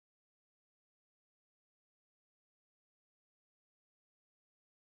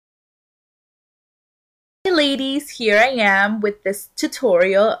Ladies, here I am with this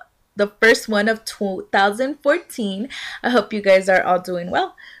tutorial, the first one of 2014. I hope you guys are all doing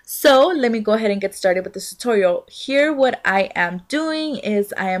well. So let me go ahead and get started with this tutorial. Here what I am doing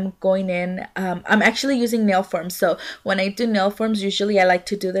is I am going in, I'm actually using nail forms. So when I do nail forms, usually I like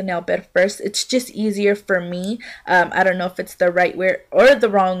to do the nail bed first. It's just easier for me. I don't know if it's the right way or the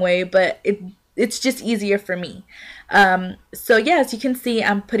wrong way, but it's just easier for me. So yeah, as you can see,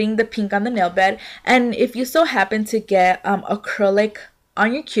 I'm putting the pink on the nail bed, and if you so happen to get acrylic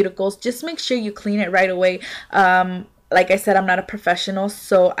on your cuticles, just make sure you clean it right away. Like I said, I'm not a professional,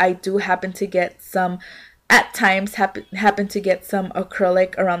 so I do happen to get some, at times happen to get some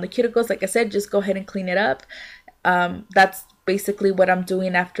acrylic around the cuticles. Like I said, just go ahead and clean it up. That's basically what I'm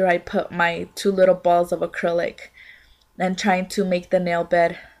doing after I put my two little balls of acrylic and trying to make the nail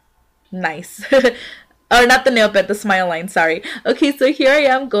bed nice. Or not the nail bed, the smile line, sorry. Okay, so here I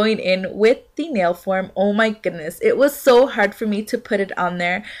am going in with the nail form. Oh my goodness, it was so hard for me to put it on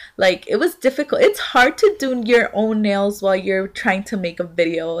there. Like, it was difficult. It's hard to do your own nails while you're trying to make a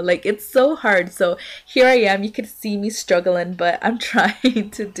video. Like, it's so hard. So here I am. You can see me struggling, but I'm trying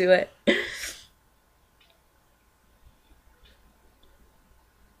to do it.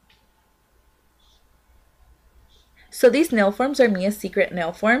 So these nail forms are Mia's Secret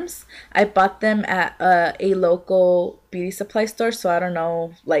nail forms. I bought them at a local beauty supply store, so I don't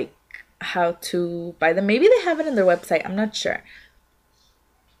know like how to buy them. Maybe they have it in their website. I'm not sure.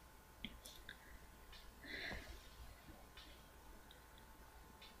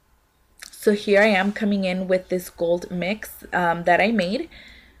 So here I am coming in with this gold mix that I made.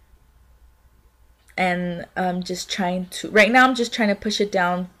 And I'm just trying to, right now I'm just trying to push it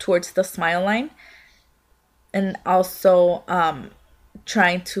down towards the smile line. And also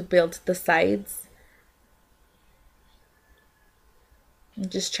trying to build the sides. I'm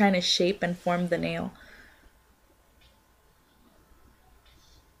just trying to shape and form the nail.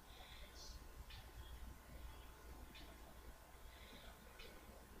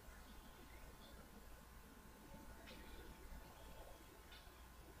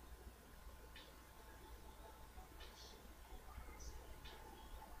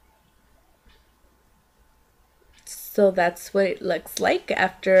 So that's what it looks like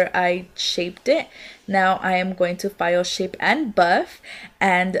after I shaped it. Now I am going to file shape and buff,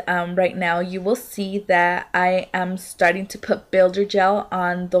 and right now you will see that I am starting to put builder gel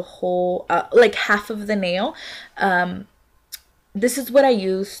on the whole, like half of the nail. This is what I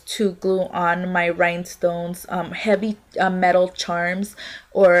use to glue on my rhinestones, heavy metal charms,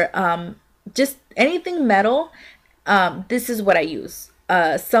 or just anything metal. This is what I use.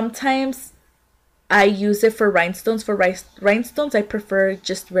 Sometimes I use it for rhinestones. For rhinestones, I prefer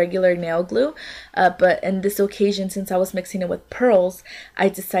just regular nail glue. But in this occasion, since I was mixing it with pearls, I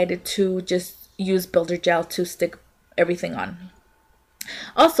decided to just use builder gel to stick everything on.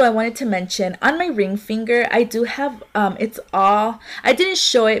 Also, I wanted to mention on my ring finger, I do have, it's all, I didn't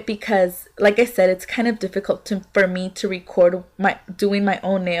show it because, like I said, it's kind of difficult for me to record doing my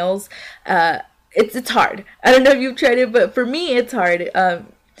own nails. It's hard. I don't know if you've tried it, but for me, it's hard.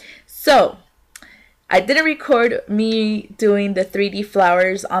 So I didn't record me doing the 3D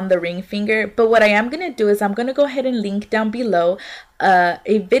flowers on the ring finger, but what I am going to do is I'm going to go ahead and link down below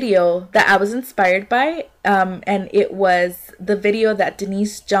a video that I was inspired by, and it was the video that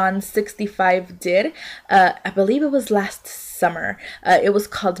Denise John 65 did. I believe it was last summer. It was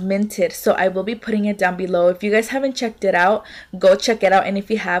called Minted, so I will be putting it down below. If you guys haven't checked it out, go check it out, and if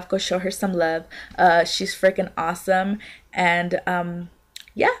you have, go show her some love. She's freaking awesome, and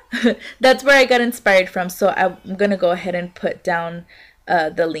yeah, that's where I got inspired from. So I'm gonna go ahead and put down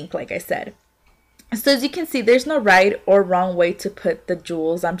the link, like I said. So as you can see, there's no right or wrong way to put the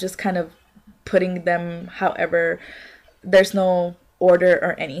jewels. I'm just kind of putting them however. There's no order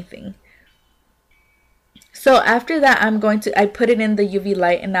or anything. So after that, I put it in the UV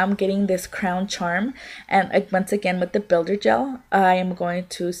light, and now I'm getting this crown charm, and once again with the builder gel, I am going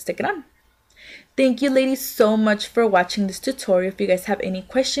to stick it on. Thank you ladies so much for watching this tutorial. If you guys have any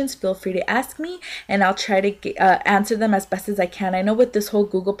questions, feel free to ask me, and I'll try to answer them as best as I can. I know with this whole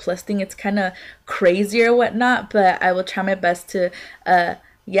Google Plus thing, it's kind of crazy or whatnot, but I will try my best to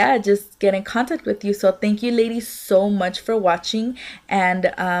yeah, just get in contact with you. So thank you ladies so much for watching,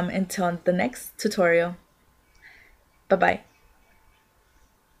 and until the next tutorial, bye bye.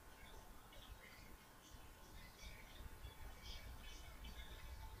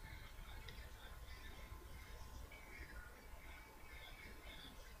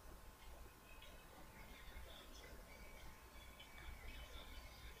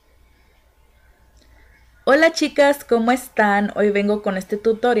 Hola chicas, ¿cómo están? Hoy vengo con este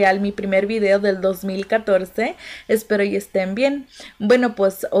tutorial, mi primer video del 2014. Espero y estén bien. Bueno,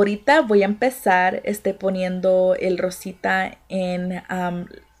 pues ahorita voy a empezar poniendo el rosita en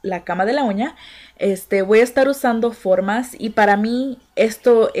la cama de la uña. Voy a estar usando formas y para mí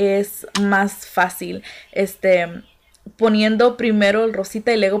esto es más fácil. Poniendo primero el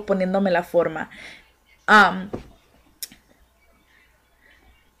rosita y luego poniéndome la forma. Am,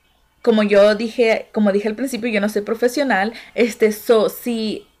 como dije al principio, yo no soy profesional.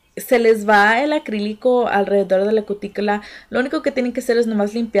 Si se les va el acrílico alrededor de la cutícula, lo único que tienen que hacer es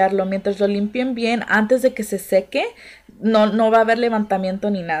nomás limpiarlo. Mientras lo limpien bien, antes de que se seque, no va a haber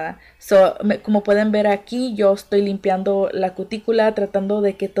levantamiento ni nada. Como pueden ver aquí, yo estoy limpiando la cutícula, tratando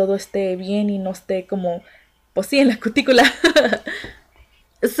de que todo esté bien y no esté como, pues sí, en la cutícula.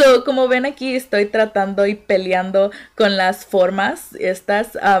 Como ven aquí, estoy tratando y peleando con las formas.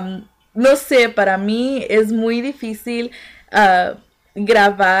 No sé, para mí es muy difícil ah,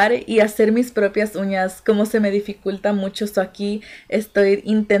 grabar y hacer mis propias uñas. Como se me dificulta mucho. Aquí estoy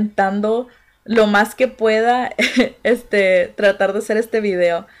intentando lo más que pueda, tratar de hacer este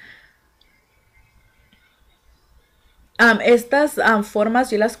video. Estas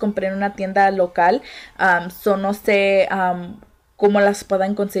formas yo las compré en una tienda local. No sé cómo las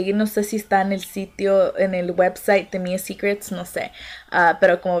puedan conseguir. No sé si está en el sitio, en el website de Mia Secrets, no sé.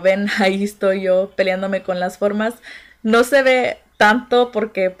 Pero como ven, ahí estoy yo peleándome con las formas. No se ve tanto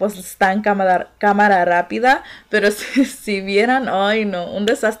porque pues está en cámara rápida, pero si vieran, ay no, un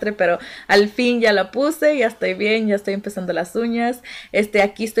desastre, pero al fin ya la puse, ya estoy bien, ya estoy empezando las uñas.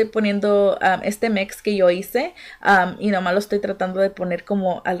 Aquí estoy poniendo este mix que yo hice, y nomás lo estoy tratando de poner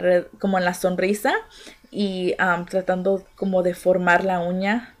como como en la sonrisa y tratando como de formar la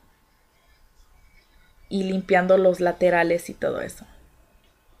uña y limpiando los laterales y todo eso.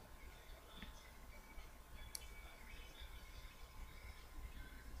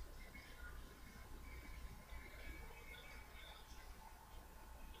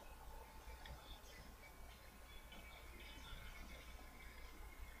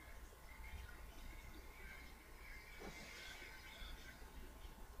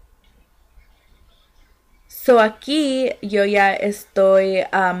 Aquí yo ya estoy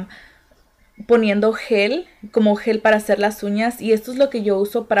poniendo gel, como gel para hacer las uñas, y esto es lo que yo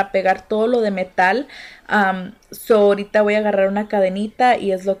uso para pegar todo lo de metal. Ahorita voy a agarrar una cadenita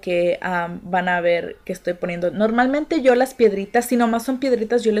y es lo que van a ver que estoy poniendo. Normalmente yo las piedritas, si nomás son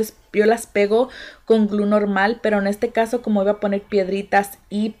piedritas, yo las pego con glue normal, pero en este caso como iba a poner piedritas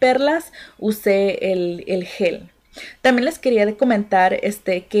y perlas, usé el gel. También les quería comentar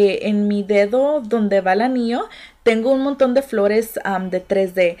que en mi dedo donde va el anillo tengo un montón de flores de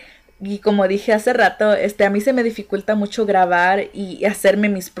 3D. Y como dije hace rato, a mí se me dificulta mucho grabar y hacerme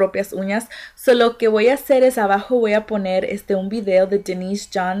mis propias uñas. Lo que voy a hacer es abajo voy a poner un video de Denise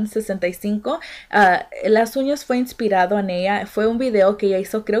John 65. Las uñas fue inspirado en ella. Fue un video que ella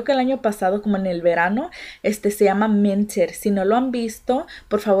hizo creo que el año pasado, como en el verano. Se llama Minter. Si no lo han visto,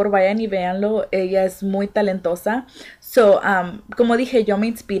 por favor vayan y véanlo. Ella es muy talentosa. Como dije, yo me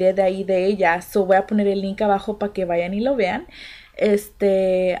inspiré de ahí de ella. Voy a poner el link abajo para que vayan y lo vean.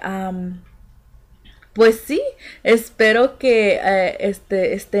 Pues sí, espero que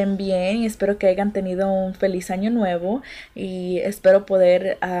estén bien, espero que hayan tenido un feliz año nuevo y espero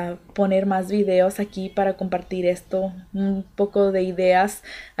poder poner más videos aquí para compartir un poco de ideas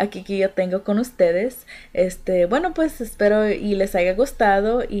aquí que yo tengo con ustedes. Bueno, pues espero y les haya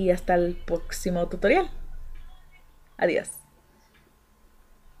gustado y hasta el próximo tutorial. Adiós.